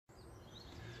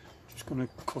going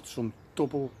to cut some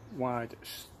double wide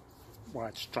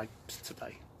stripes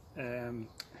today.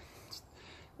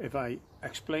 If I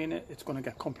explain it, it's going to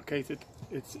get complicated.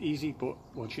 It's easy, but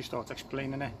once you start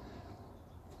explaining it,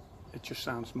 it just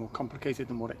sounds more complicated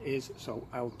than what it is. So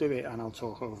I'll do it and I'll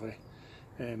talk over it.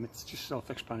 It's just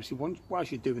self-explanatory.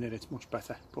 Whilst you're doing it, it's much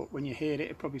better, but when you hear it,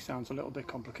 it probably sounds a little bit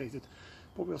complicated,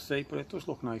 but we'll see. But it does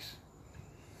look nice.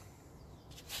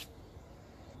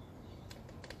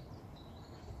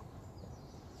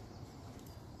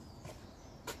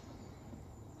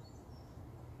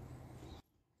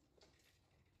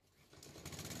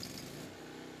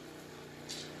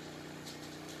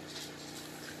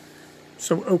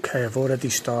 So okay, I've already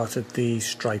started the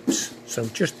stripes, so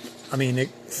just, I mean,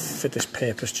 for this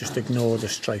purpose, just ignore the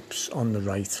stripes on the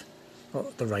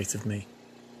right of me.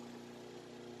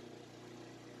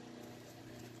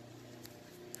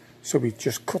 So we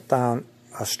just cut down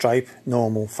a stripe,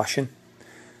 normal fashion,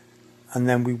 and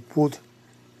then we would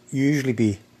usually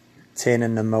be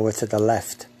turning the mower to the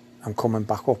left and coming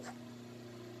back up.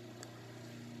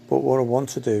 But what I want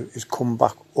to do is come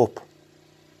back up.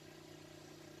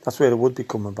 That's where it would be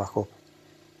coming back up.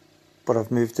 But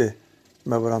I've moved the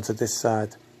mower onto this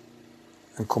side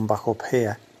and come back up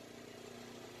here.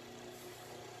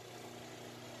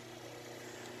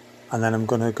 And then I'm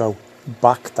going to go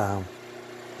back down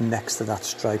next to that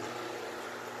stripe.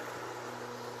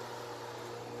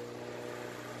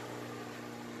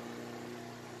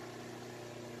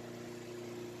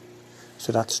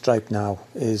 So that stripe now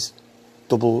is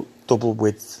double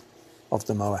width of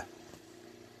the mower.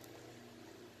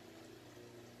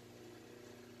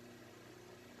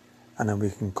 And then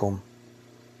we can come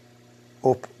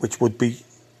up, which would be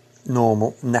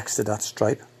normal next to that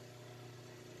stripe.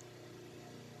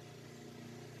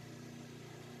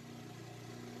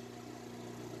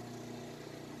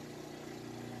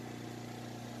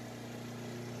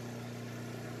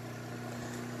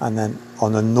 And then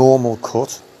on a normal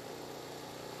cut,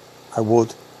 I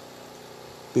would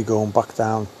be going back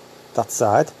down that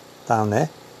side, down there.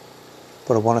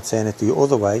 But I want to turn it the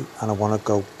other way, and I want to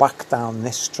go back down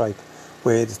this stripe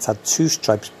where it's had two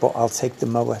stripes, but I'll take the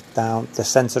mower down the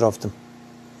centre of them,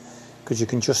 because you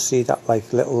can just see that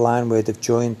like little line where they've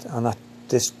joined, and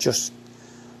this just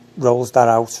rolls that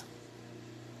out,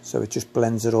 so it just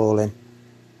blends it all in.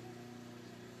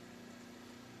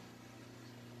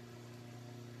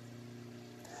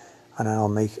 And then I'll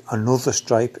make another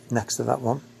stripe next to that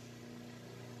one.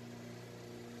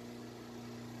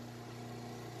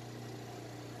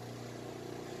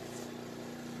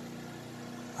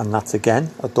 And that's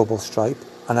again a double stripe,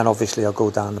 and then obviously I'll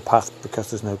go down the path because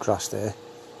there's no grass there,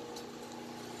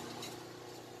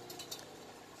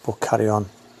 but carry on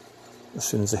as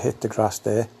soon as I hit the grass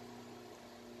there.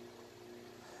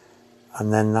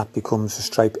 And then that becomes a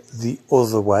stripe the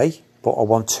other way, but I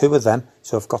want two of them,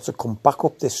 so I've got to come back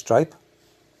up this stripe,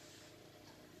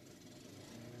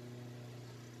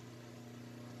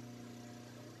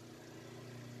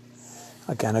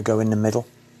 again I go in the middle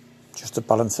just to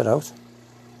balance it out.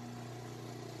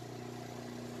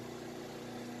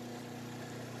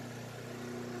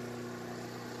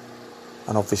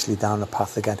 And obviously down the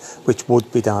path again, which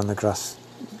would be down the grass,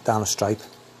 down a stripe.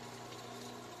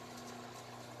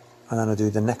 And then I do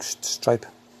the next stripe.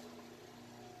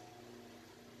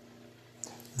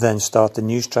 Then start the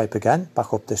new stripe again,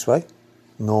 back up this way,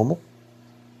 normal.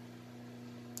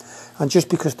 And just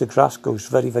because the grass goes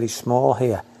very, very small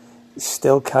here,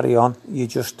 still carry on. You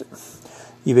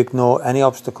ignore any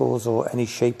obstacles or any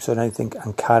shapes or anything,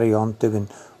 and carry on doing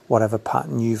whatever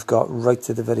pattern you've got right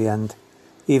to the very end.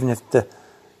 Even if the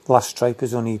last stripe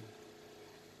is only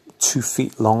 2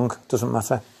 feet long, doesn't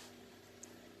matter.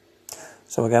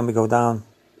 So again we go down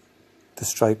the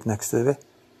stripe next to it.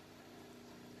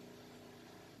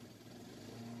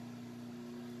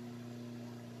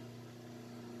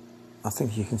 I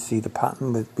think you can see the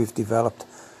pattern we've developed.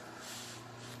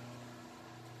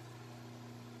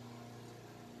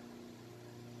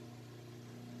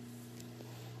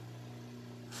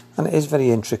 And it is very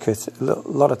intricate, a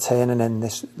lot of turning in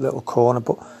this little corner,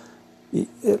 but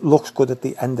it looks good at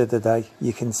the end of the day.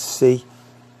 You can see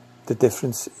the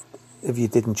difference if you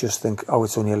didn't just think, oh,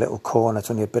 it's only a little corner,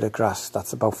 it's only a bit of grass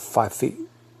that's about 5 feet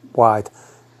wide,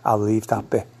 I'll leave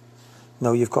that bit.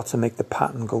 No, you've got to make the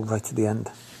pattern go right to the end.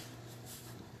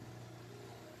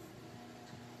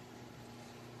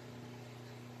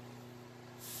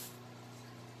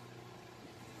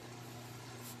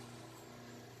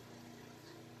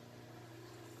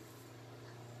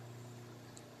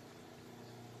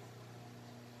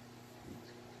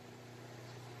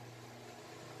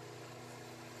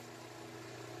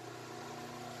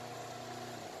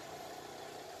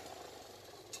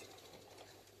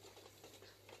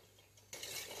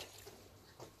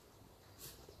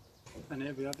 And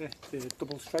here we have it, the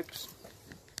double stripes.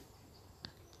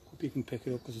 Hope you can pick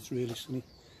it up because it's really sunny.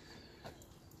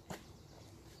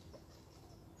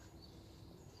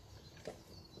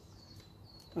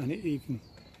 And it even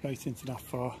right into that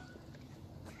far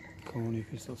corner, you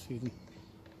can still see them.